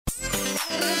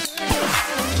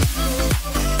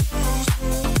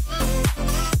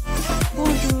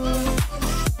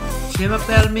Prima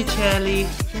per Micheli.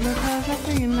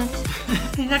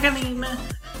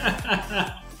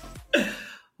 Oh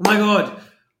my god.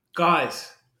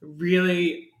 Guys,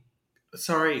 really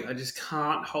sorry, I just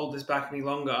can't hold this back any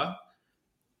longer.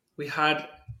 We had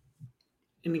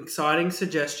an exciting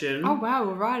suggestion. Oh wow,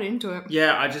 we're right into it.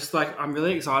 Yeah, I'm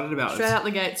really excited about Straight this. out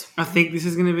the gates. I think this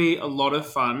is going to be a lot of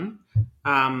fun.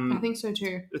 I think so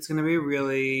too. It's going to be a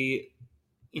really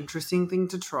interesting thing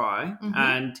to try. Mhm.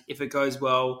 And if it goes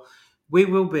well, we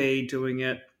will be doing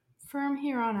it. From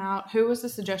here on out, who was the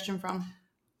suggestion from?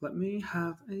 Let me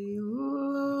have a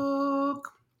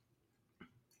look.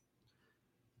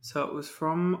 So it was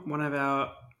from one of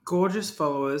our gorgeous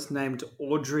followers named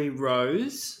Audrey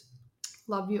Rose.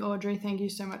 Love you, Audrey. Thank you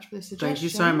so much for the suggestion. Thank you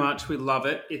so much. We love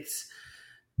it.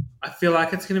 I feel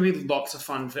like it's going to be lots of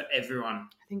fun for everyone.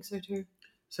 I think so too.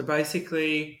 So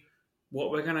basically,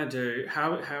 what we're going to do,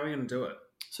 how are we going to do it?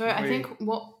 So I think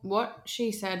what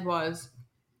she said was,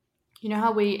 you know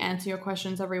how we answer your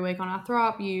questions every week on our Throw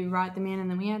Up, you write them in and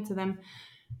then we answer them.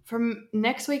 From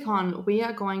next week on, we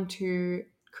are going to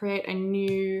create a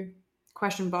new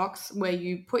question box where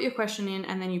you put your question in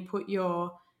and then you put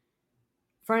your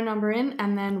phone number in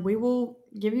and then we will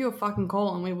give you a fucking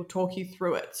call and we will talk you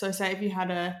through it. So say if you had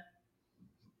a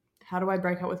how do I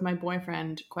break up with my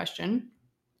boyfriend question,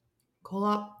 call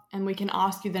up and we can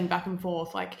ask you then back and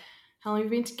forth, like, how long have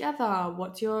you been together?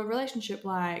 What's your relationship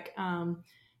like?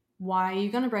 Why are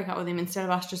you going to break up with him, instead of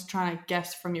us just trying to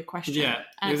guess from your question? Yeah.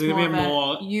 And it's There's more gonna be of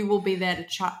more you will be there to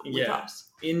chat with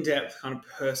us. in-depth, kind of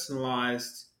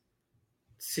personalised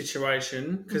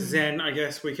situation, because then I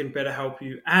guess we can better help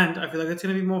you. And I feel like it's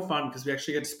going to be more fun because we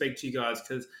actually get to speak to you guys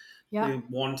because we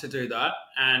want to do that,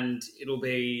 and it'll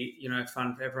be,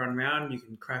 fun for everyone around. You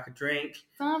can crack a drink.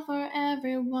 Fun for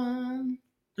everyone.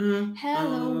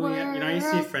 Hello world. Yeah. I used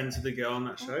to be friends with the girl on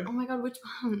that show. Oh my god, which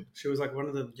one? She was like one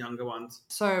of the younger ones.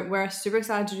 So we're super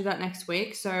excited to do that next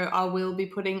week. So I will be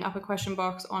putting up a question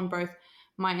box on both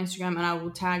my Instagram and I will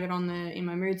tag it on the In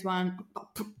My Moods one.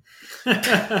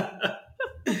 And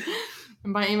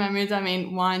by In My Moods, I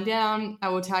mean Wind Down. I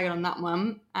will tag it on that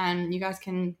one. And you guys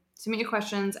can submit your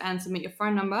questions and submit your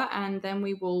phone number. And then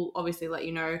we will obviously let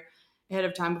you know ahead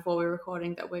of time before we're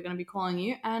recording that we're going to be calling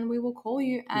you. And we will call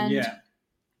you. And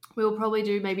we will probably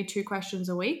do maybe 2 questions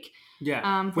a week.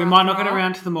 Yeah. We might not get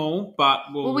around to them all,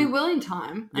 but we will in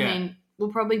time. Yeah. I mean, we'll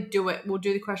probably do it. We'll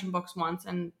do the question box once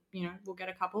and, we'll get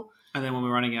a couple. And then when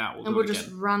we're running out, we'll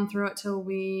just run through it till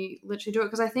we literally do it.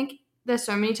 Because I think there's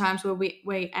so many times where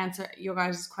we answer your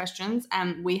guys' questions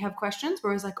and we have questions,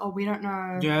 whereas we don't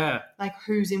know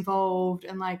who's involved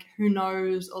and who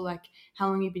knows, or how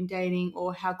long you've been dating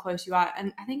or how close you are.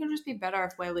 And I think it'll just be better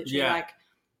if we're literally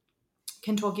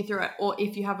can talk you through it. Or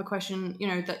if you have a question,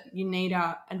 that you need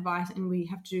our advice and we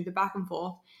have to do the back and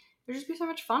forth, it'll just be so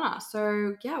much funner.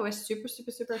 So yeah, we're super, super,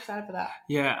 super excited for that.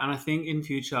 Yeah, and I think in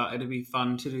future it'll be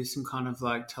fun to do some kind of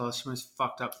tell us the most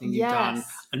fucked up thing you've done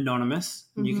anonymous.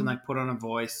 And you can put on a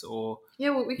voice or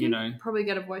we can probably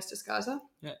get a voice disguiser.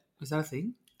 Yeah. Is that a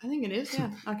thing? I think it is,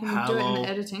 yeah. I can do it in the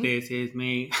editing. This is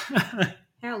me.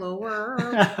 Hello world.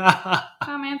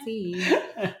 Come and see.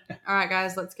 All right,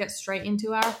 guys, let's get straight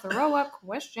into our throw-up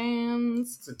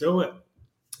questions. Let's do it.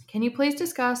 Can you please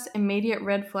discuss immediate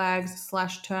red flags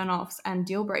 / turn-offs and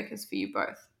deal breakers for you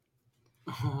both?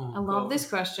 I love this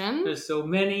question. There's so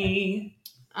many.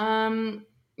 When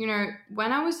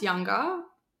I was younger,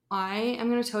 I am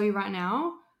going to tell you right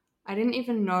now, I didn't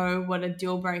even know what a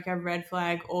deal breaker, red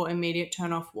flag, or immediate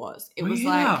turn-off was. It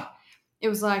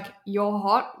was like, you're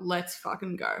hot, let's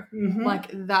fucking go.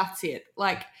 Mm-hmm. That's it.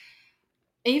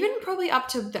 Even probably up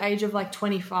to the age of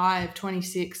 25,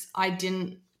 26, I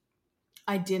didn't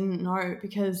know,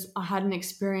 because I hadn't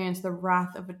experienced the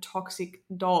wrath of a toxic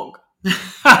dog.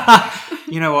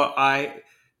 You know what? I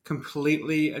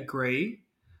completely agree.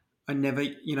 I never,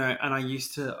 and I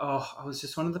used to, I was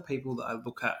just one of the people that I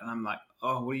look at and I'm like,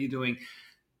 oh, what are you doing?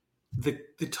 The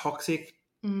toxic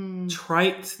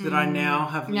traits that I now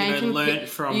have learned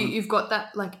from. You've got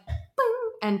that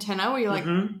antenna where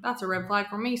you're that's a red flag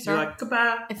for me, sir. You're like,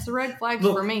 goodbye. It's the red flags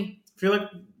for me. I feel like,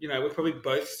 we're probably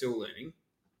both still learning.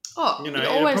 Oh, it'll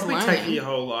probably take you your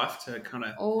whole life to kind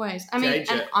of always. I mean,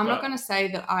 and I'm not going to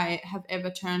say that I have ever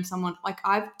turned someone,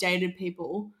 I've dated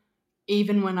people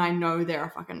even when I know they're a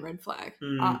fucking red flag.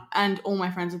 And all my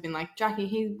friends have been like, Jackie,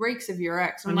 he reeks of your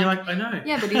ex. And you're like, I know.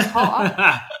 Yeah, but he's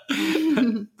hot.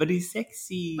 But he's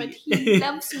sexy. But he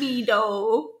loves me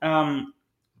though.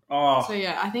 So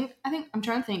yeah, I think I'm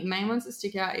trying to think. Main ones that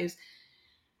stick out is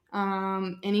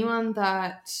anyone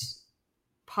that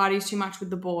parties too much with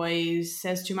the boys,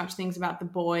 says too much things about the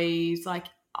boys,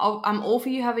 I'm all for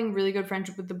you having really good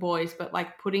friendship with the boys, but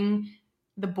like putting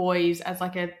the boys as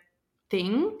like a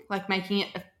thing, like making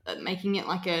it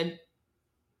like a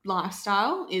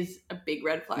lifestyle is a big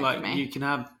red flag Like for me. you can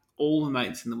have all the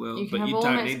mates in the world, You can but have you all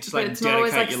don't mates, need to but like it's not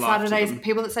always dedicate like your life to Saturdays. them.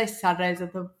 People that say Saturdays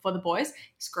are for the boys,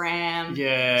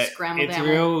 Yeah, scramble it's down.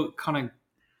 real kind of.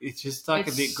 It's just like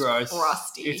a bit gross.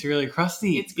 Crusty. It's really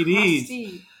crusty. It's It is.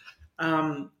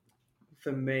 crusty.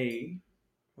 For me,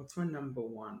 what's my number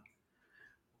one?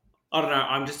 I don't know.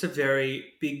 I'm just a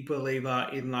very big believer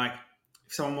in like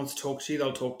if someone wants to talk to you,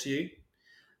 they'll talk to you.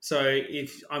 So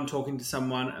if I'm talking to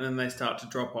someone and then they start to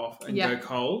drop off and go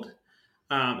cold,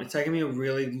 it's taken me a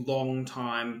really long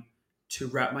time to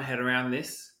wrap my head around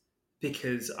this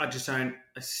because I just don't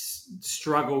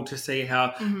struggle to see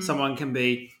how someone can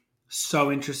be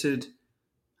so interested,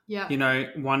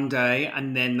 one day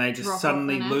and then they just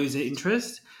suddenly lose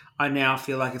interest. I now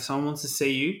feel like if someone wants to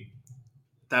see you,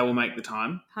 they will make the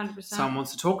time. 100%. Someone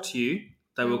wants to talk to you,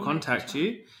 they will contact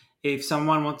you. If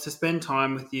someone wants to spend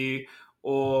time with you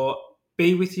or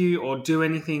be with you or do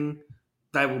anything,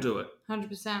 they will do it.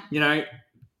 100%.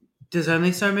 There's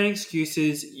only so many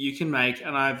excuses you can make,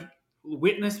 and I've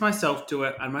witnessed myself do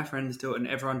it and my friends do it and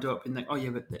everyone do it, being like, oh yeah,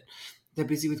 but they're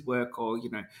busy with work or,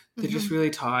 they're just really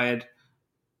tired.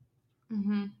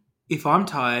 Mm-hmm. If I'm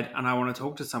tired and I want to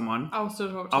talk to someone, I'll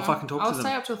still talk to I'll them. fucking talk to them. I'll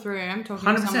stay up till 3 a.m. talking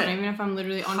 100%. to someone, even if I'm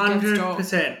literally on death's door.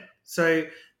 100%. So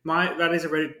that is a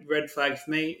red flag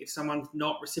for me. If someone's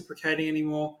not reciprocating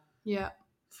anymore,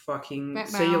 fucking back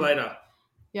see you later.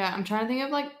 Yeah, I'm trying to think of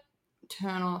like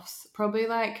turn-offs. Probably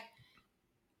like,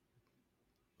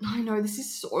 I know this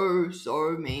is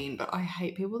so mean, but I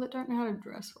hate people that don't know how to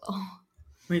dress well.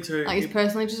 Me too. Like, it's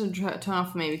personally just a turn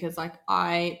off for me because like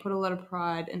I put a lot of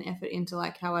pride and effort into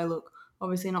like how I look.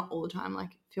 Obviously not all the time. Like,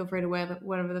 feel free to wear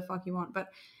whatever the fuck you want, but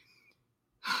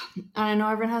I know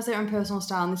everyone has their own personal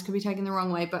style and this could be taken the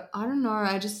wrong way, but I don't know.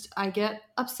 I get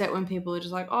upset when people are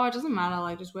just like, oh, it doesn't matter.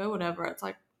 Like, just wear whatever. It's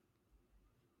like,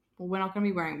 well, we're not going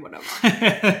to be wearing whatever.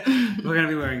 We're going to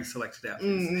be wearing selected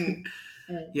outfits.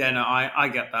 Yeah, no, I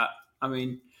get that. I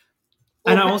mean,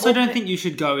 and I also don't think you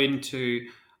should go into...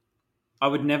 I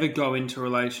would never go into a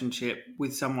relationship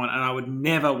with someone and I would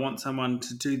never want someone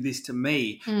to do this to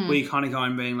me where you kind of go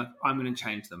and being like, I'm going to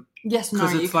change them. Yes, no,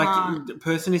 because it's like can't. the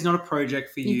person is not a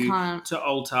project for you can't. to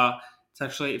alter. It's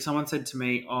actually, if someone said to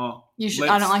me, oh,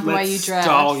 I don't like the way you dress.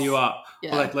 Style you up.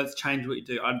 Yeah. Or like, let's change what you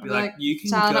do. I'd be like, you can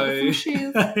style go. Up with some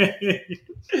shoes.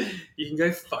 You can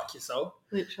go fuck yourself.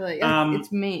 Literally.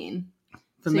 It's mean.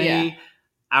 For me,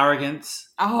 arrogance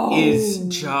is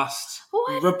just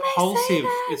repulsive.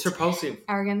 It's repulsive.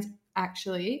 Arrogance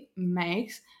actually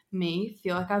makes me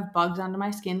feel like I have bugs under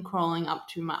my skin crawling up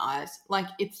to my eyes. Like,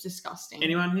 it's disgusting.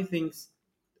 Anyone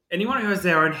who has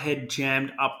their own head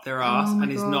jammed up their ass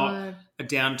and is not a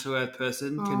down-to-earth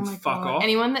person can fuck off.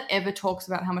 Anyone that ever talks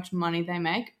about how much money they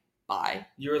make, bye.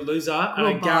 You're a loser, and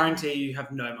I guarantee you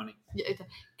have no money. Yeah,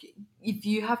 if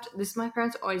you have to, this, my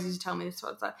parents always used to tell me this, so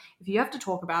it's like, if you have to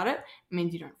talk about it, it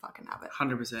means you don't fucking have it.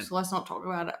 100%. So let's not talk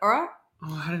about it, alright?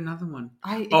 Oh, I had another one.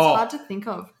 It's hard to think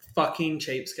of. Fucking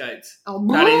cheapskates. Oh,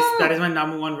 that is my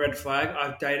number one red flag.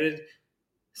 I've dated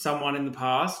someone in the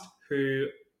past who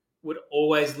would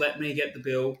always let me get the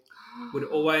bill, would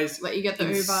always let you get the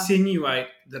insinuate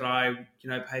that I,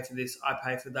 pay for this, I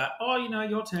pay for that. Oh,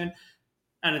 your turn.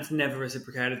 And it's never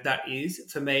reciprocated. That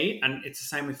is, for me, and it's the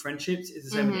same with friendships, it's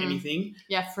the same with anything.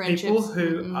 Yeah, friendships. People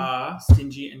who are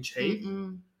stingy and cheap.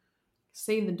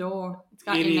 See the door. It's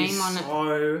got your name on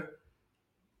it.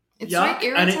 It's yuck, so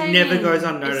irritating. And it never goes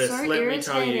unnoticed. It's so Let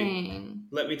irritating.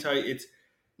 me tell you, it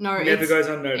never goes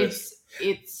unnoticed.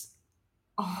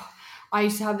 I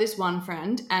used to have this one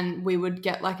friend and we would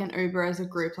get like an Uber as a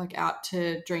group, like out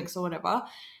to drinks or whatever.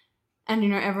 And,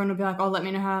 everyone would be like, oh, let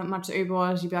me know how much the Uber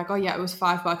was. You'd be like, oh, yeah, it was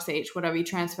 $5 each, whatever you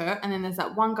transfer. And then there's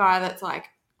that one guy that's like,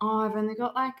 oh, I've only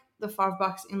got like the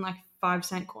 $5 in like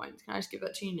 5-cent coins. Can I just give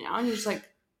that to you now? And you're just like,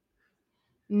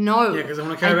 no. Yeah, because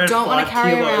I don't want to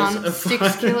carry around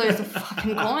 6 kilos of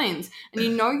fucking coins. And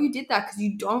you did that because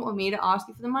you don't want me to ask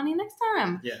you for the money next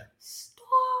time. Yeah. Stop.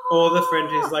 Or the friend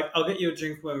who's like, I'll get you a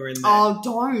drink when we're in there. Oh,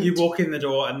 don't. You walk in the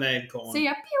door and they're gone. See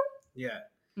ya. Pew. Yeah.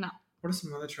 No. What are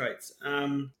some other traits?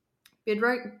 Bid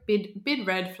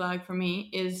red flag for me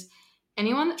is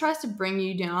anyone that tries to bring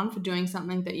you down for doing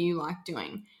something that you like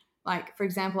doing. Like, for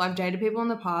example, I've dated people in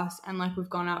the past and like we've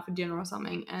gone out for dinner or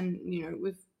something and,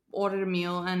 we've ordered a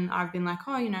meal and I've been like,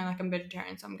 oh, like I'm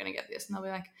vegetarian, so I'm going to get this. And they'll be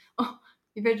like, oh,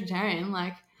 you're vegetarian?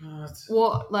 Like,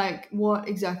 what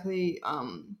exactly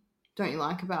don't you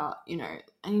like about, you know,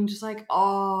 and you're just like,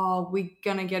 oh, we're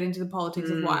going to get into the politics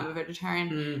of why I'm a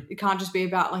vegetarian. It can't just be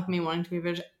about, like, me wanting to be a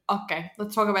vegetarian. Okay,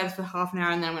 let's talk about this for half an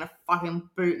hour and then I'm going to fucking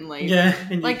boot and leave. Yeah,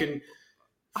 and like, you can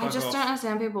I just don't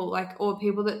understand people, like, or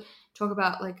people that talk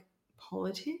about, like,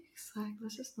 politics. Like,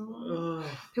 let's just not.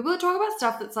 People that talk about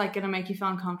stuff that's, like, going to make you feel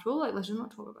uncomfortable, like, let's just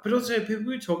not talk about But also, people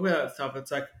who talk about that stuff,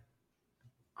 it's like,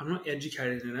 I'm not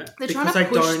educated in it. They're trying to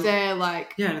push their,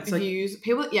 like, views.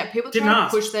 People try to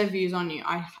push their views on you.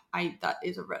 That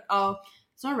is a red. Oh,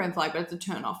 it's not a red flag, but it's a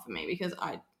turn off for me because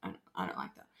I don't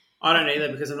like that. I don't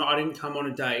either because I didn't come on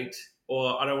a date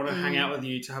or I don't want to hang out with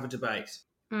you to have a debate.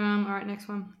 All right, next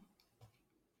one.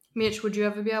 Mitch, would you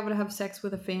ever be able to have sex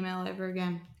with a female ever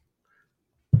again?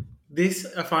 This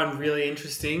I find really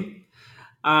interesting.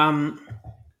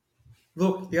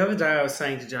 Look, the other day I was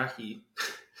saying to Jackie.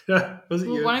 Was it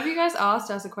you? One of you guys asked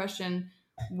us a question,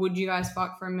 would you guys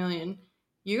fuck for $1 million?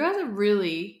 You guys are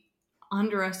really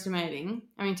overestimating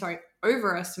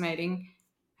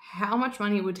how much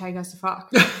money it would take us to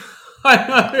fuck. I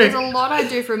know. There's a lot I'd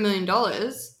do for $1 million.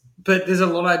 But there's a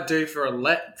lot I'd do for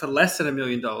less than $1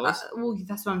 million. Well,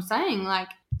 that's what I'm saying. Like,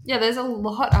 yeah, there's a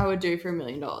lot I would do for $1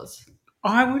 million.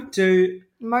 I would do...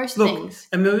 Most things.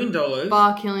 $1 million...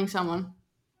 Bar killing someone.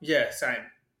 Yeah, same.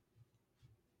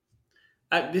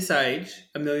 At this age,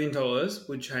 $1 million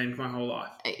would change my whole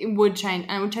life. It would change.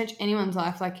 And it would change anyone's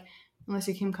life, like, unless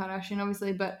you're Kim Kardashian,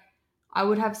 obviously. But I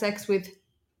would have sex with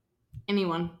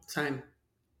anyone. Same.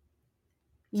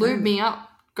 Lube me up.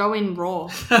 Go in raw.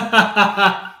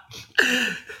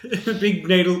 Big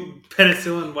needle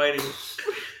penicillin waiting.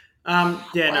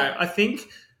 I think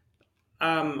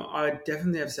I'd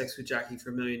definitely have sex with Jackie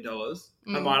for $1 million.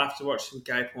 I might have to watch some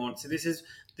gay porn. So this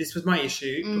was my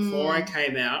issue. Before I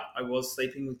came out, I was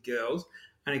sleeping with girls,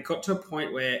 and it got to a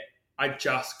point where I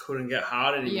just couldn't get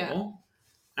hard anymore.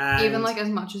 Yeah. And even like as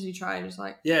much as you try, just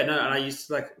like and I used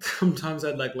to like sometimes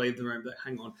I'd like leave the room, like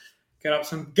hang on, get up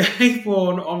some gay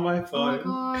porn on my phone. Oh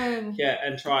my god! Yeah,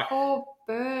 and try. Poor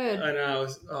bird. And I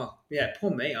was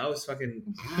poor me. I was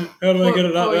fucking. How do I get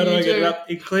it up? How do I get it up?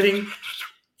 Including,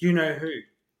 you know who.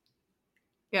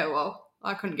 Yeah, well,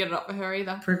 I couldn't get it up for her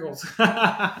either. Prickles.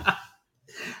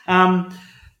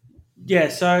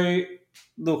 So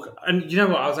look, and you know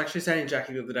what? I was actually saying to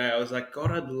Jackie the other day, I was like,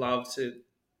 God, I'd love to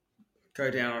go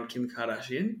down on Kim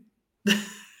Kardashian. Did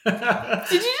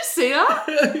you just see that?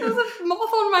 There was a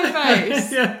moth on my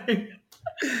face. Yeah,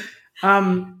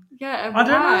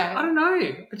 I don't know.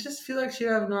 I just feel like she'd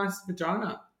have a nice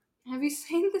vagina. Have you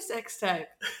seen the sex tape?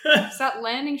 That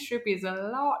landing strip is a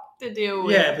lot to deal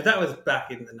with. Yeah, but that was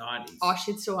back in the 90s. Oh,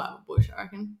 she'd still have a bush, I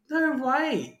reckon. No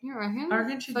way. You reckon? I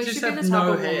reckon she'd so just she'd have be the type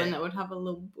no of hair. woman that would have a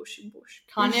little bushy bush.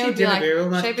 Kanye would be like,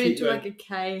 shape it into like a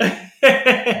K.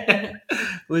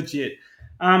 Legit.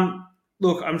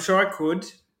 Look, I'm sure I could.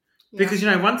 Yeah. Because,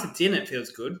 once it's in, it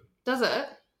feels good. Does it?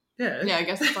 Yeah. Yeah, I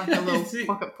guess it's like a little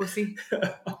pocket pussy. So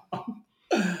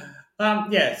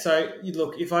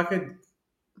look, if I could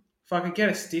get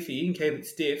a stiffy and keep it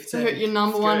stiff. So your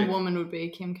number one woman would be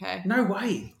Kim K? No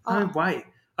way. No way.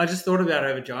 I just thought about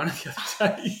her vagina the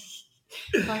other day.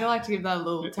 I like to give that a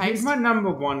little taste. My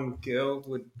number one girl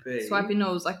would be... Swipe your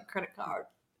nose like a credit card.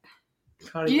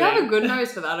 You have a good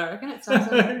nose for that, I reckon. It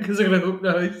sounds like... Because I got a hook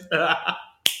nose.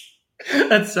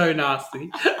 That's so nasty.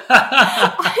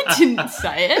 I didn't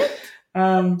say it.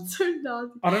 So nasty.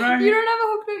 I don't know. You don't have a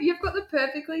hook nose. You've got the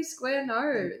perfectly square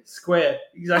nose. Square,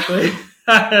 exactly.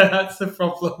 That's the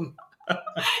problem.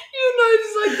 Your nose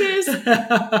is like this.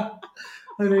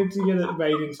 I need to get it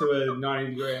made into a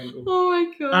 90-degree angle. Oh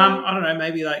my god. I don't know.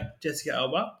 Maybe like Jessica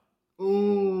Alba.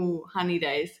 Ooh, Honey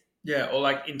Days. Yeah, or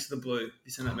like Into the Blue. Have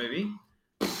you seen that movie?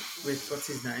 With what's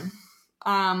his name?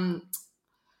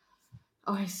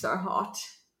 Oh, he's so hot.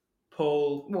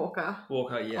 Paul Walker,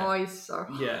 yeah. Oh, he's so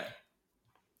hot. Yeah.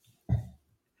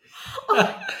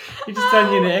 You just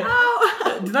done your neck.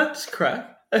 Ow. Did that just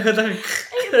crack? It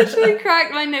literally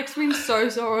cracked. My neck's been so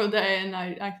sore all day and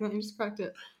I accidentally just cracked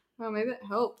it. Well, maybe it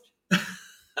helped.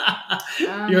 You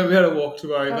won't be able to walk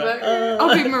tomorrow.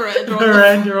 I'll be Miranda.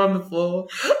 Miranda on the floor.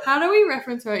 How do we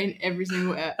reference her in every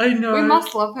single air? I know. We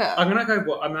must love her. I'm going to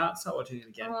go... I'm going to start watching it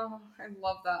again. Oh, I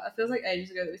love that. It feels like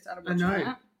ages ago that we started watching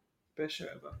it. Best show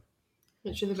ever.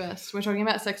 Literally the best. We're talking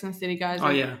about Sex and the City, guys. Oh,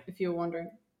 yeah. If you were wondering.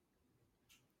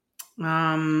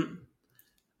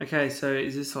 Okay, so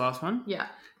is this the last one? Yeah.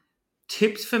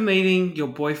 Tips for meeting your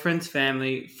boyfriend's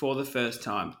family for the first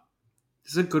time.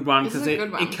 This is a good one because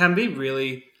it can be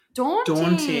really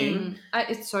daunting.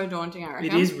 It's so daunting, I reckon.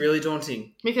 It is really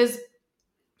daunting. Because,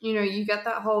 you get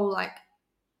that whole, like,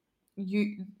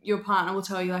 your partner will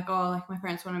tell you like, oh, like my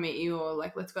parents want to meet you, or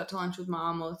like let's go out to lunch with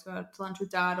mom, or let's go out to lunch with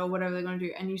dad, or whatever they're going to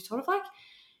do, and you sort of like,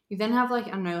 you then have like,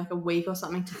 I don't know, like a week or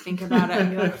something to think about it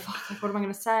and be like, fuck, like what am I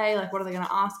going to say, like what are they going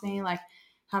to ask me, like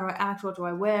how do I act, what do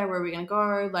I wear, where are we going to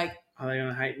go, like Are they going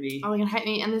to hate me? Are they going to hate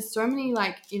me? And there's so many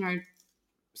like, you know,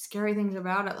 scary things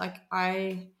about it. Like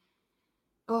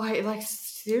it like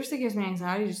seriously gives me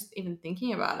anxiety just even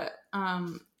thinking about it.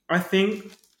 I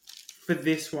think for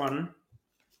this one,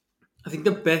 I think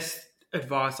the best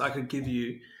advice I could give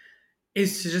you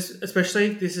is to just, especially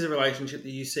if this is a relationship that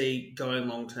you see going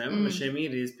long term, I'm assuming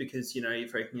it is because, you know, you're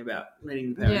freaking about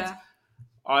meeting the parents. Yeah.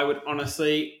 I would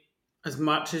honestly, as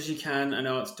much as you can, I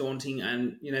know it's daunting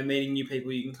and, you know, meeting new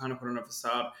people, you can kind of put on a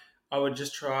facade. I would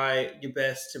just try your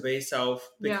best to be yourself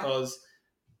because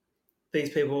these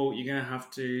people you're going to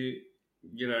have to,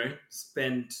 you know,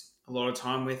 spend a lot of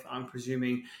time with, I'm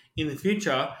presuming, in the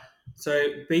future. So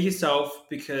be yourself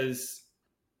because,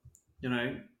 you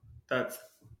know, that's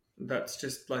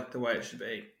just like the way it should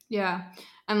be. Yeah.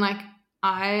 And like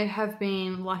I have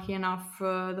been lucky enough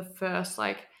for the first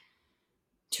like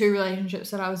 2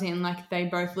 relationships that I was in, like they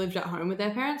both lived at home with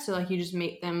their parents, so like you just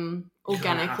meet them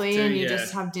organically and you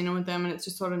just have dinner with them and it's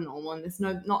just sort of normal, and there's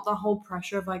not the whole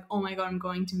pressure of like, oh my god, I'm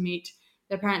going to meet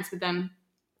their parents with them.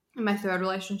 In my 3rd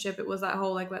relationship, it was that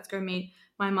whole like, let's go meet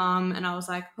my mom, and I was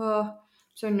like, oh,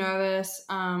 so nervous,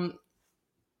 and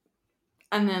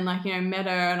then like, you know, met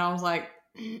her and I was like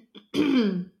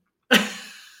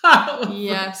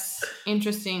yes,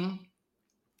 interesting.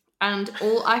 And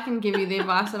all I can give you, the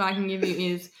advice that I can give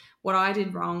you is what I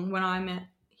did wrong when I met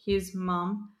his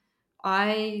mum.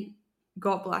 I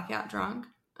got blackout drunk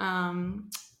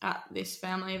at this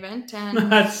family event,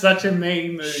 and that's such a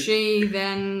mean move. She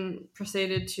then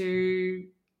proceeded to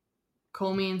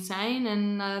call me insane,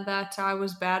 and that I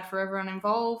was bad for everyone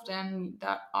involved, and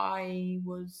that I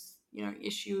was, you know,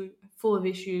 full of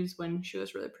issues when she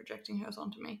was really projecting hers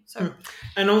onto me. So,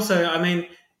 and also, I mean,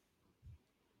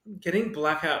 getting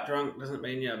blackout drunk doesn't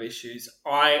mean you have issues.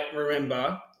 I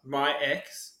remember my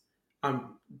ex,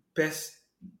 best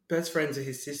friends with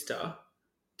his sister,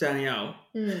 Danielle,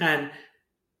 and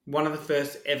one of the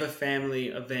first ever family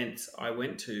events I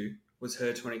went to was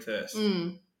her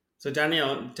 21st. So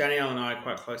Danielle and I are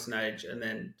quite close in age, and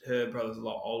then her brother's a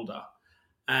lot older.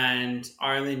 And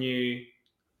I only knew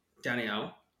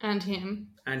Danielle. And him.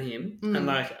 And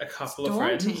like a couple of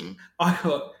friends. I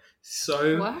got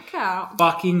so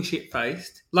fucking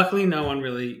shit-faced. Luckily, no one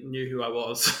really knew who I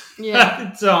was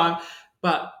at the time.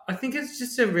 But I think it's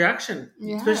just a reaction,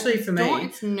 especially for me.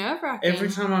 It's nerve-wracking. Every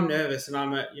time I'm nervous and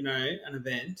I'm at, you know, an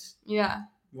event,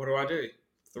 what do?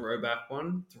 Throwback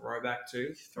 1, throwback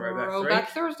 2, throwback 3. Throwback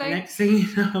Thursday. Next thing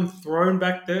you know, I'm thrown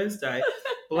back Thursday.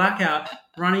 Blackout,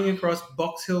 running across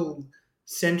Box Hill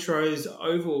Centro's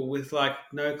Oval with like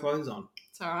no clothes on.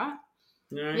 It's all right.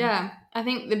 You know? Yeah, I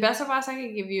think the best advice I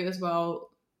could give you as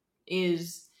well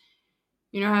is,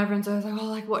 you know how everyone's always like, oh,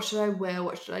 like what should I wear?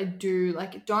 What should I do?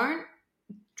 Like, don't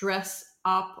dress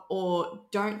up or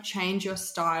don't change your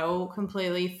style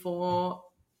completely for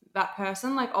that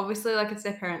person. Like, obviously, like it's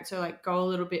their parents, so like go a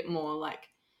little bit more like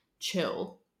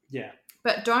chill. Yeah.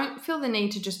 But don't feel the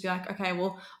need to just be like, okay,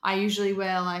 well, I usually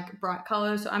wear like bright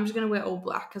colors, so I'm just going to wear all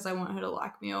black because I want her to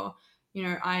like me, or, you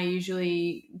know, I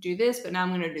usually do this, but now I'm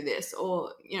going to do this.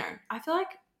 Or, you know, I feel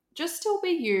like just still be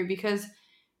you, because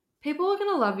people are going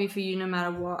to love you for you no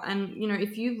matter what. And, you know,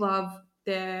 if you love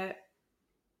their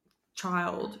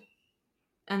child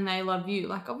and they love you,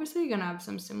 like obviously you're going to have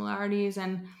some similarities,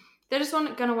 and they're just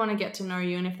going to want to get to know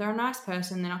you. And if they're a nice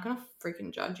person, they're not going to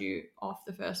freaking judge you off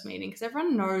the first meeting, because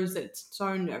everyone knows that it's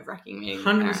so nerve-wracking meeting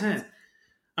 100%.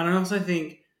 And I also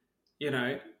think, you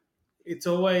know, it's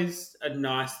always a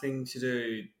nice thing to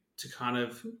do to kind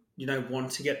of, you know,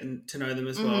 want to get to know them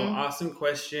as well. Ask them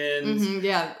questions.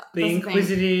 Yeah. Be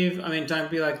inquisitive. I mean,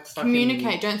 don't be like fucking...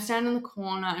 Communicate. Don't stand in the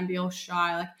corner and be all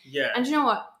shy. Like, yeah. And you know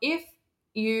what? If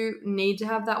you need to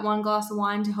have that one glass of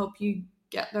wine to help you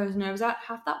get those nerves out,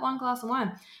 have that one glass of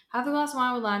wine. Have the glass of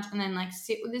wine with lunch, and then like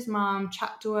sit with his mom,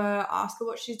 chat to her, ask her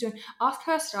what she's doing. Ask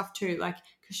her stuff too, like,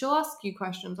 because she'll ask you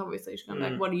questions. Obviously, she's going to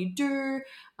be like, what do you do?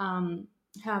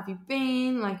 How have you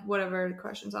been? Like, whatever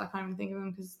questions. I can't even think of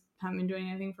them because I haven't been doing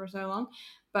anything for so long.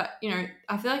 But, you know,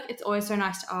 I feel like it's always so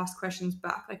nice to ask questions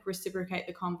back, like reciprocate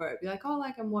the convo. Be like, oh,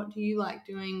 like, and what do you like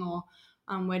doing? Or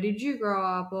where did you grow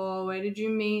up? Or where did you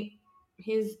meet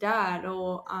his dad?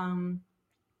 Or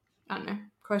I don't know,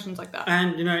 questions like that.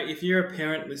 And, you know, if you're a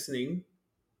parent listening,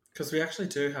 because we actually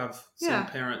do have some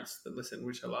parents that listen,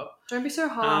 which I love. Don't be so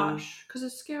harsh, because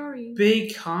it's scary.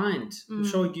 Be kind. I'm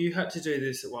sure you had to do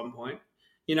this at one point.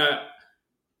 You know,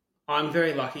 I'm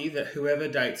very lucky that whoever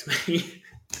dates me,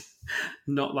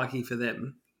 not lucky for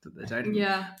them that they're dating me,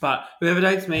 Yeah. but whoever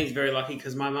dates me is very lucky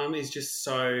because my mum is just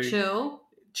so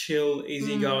Chill.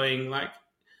 easygoing. Like,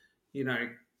 you know,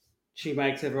 she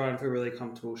makes everyone feel really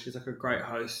comfortable. She's like a great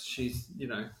host. She's, you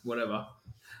know, whatever.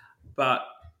 But,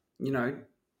 you know,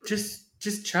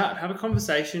 just chat, have a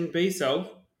conversation, be yourself.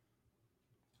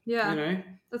 Yeah. You know,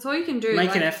 that's all you can do.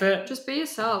 Make an effort. Just be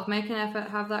yourself. Make an effort.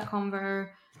 Have that convo.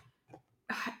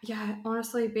 Yeah,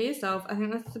 honestly, be yourself. I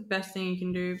think that's the best thing you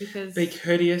can do because... Be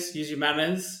courteous. Use your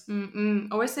manners.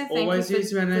 Always say thank you. Always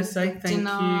use your manners. Say thank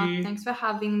you. Thanks for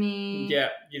having me. Yeah,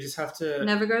 you just have to...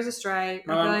 Never goes astray.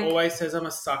 My mum always says I'm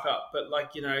a suck up, but, like,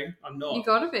 you know, I'm not. You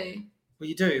gotta be. Well,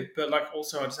 you do, but, like,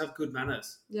 also I just have good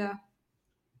manners. Yeah.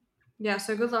 Yeah,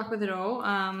 so good luck with it all.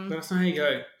 Let us know how you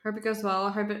go. Hope it goes well.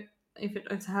 I hope if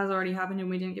it has already happened and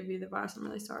we didn't give you the advice, I'm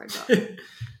really sorry. But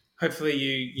hopefully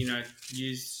you know,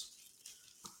 use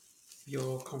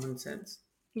your common sense.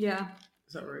 Yeah.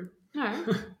 Is that rude? No.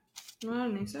 No, I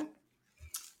don't think so.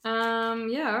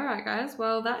 Yeah, all right, guys.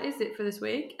 Well, that is it for this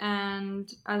week.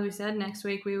 And as we said, next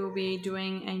week we will be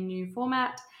doing a new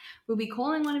format. We'll be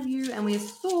calling one of you, and we are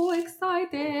so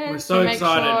excited. We're so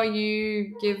excited. Make sure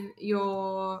you give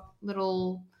your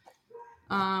little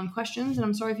questions. And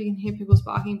I'm sorry if you can hear people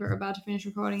sparking, but we're about to finish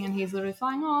recording, and he's literally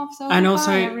flying off. So and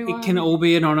also, everyone. It can all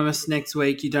be anonymous next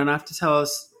week. You don't have to tell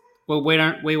us. Well, we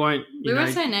won't. We won't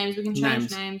say names. We can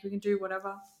change names. We can do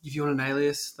whatever. If you want an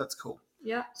alias, that's cool.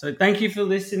 Yeah. So thank you for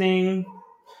listening.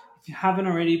 If you haven't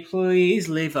already, please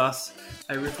leave us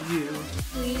a review.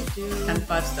 Please do. And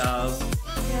 5 stars.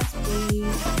 Yes,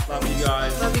 please. Love you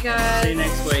guys. Love you guys. See you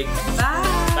next week.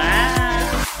 Bye.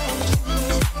 Bye.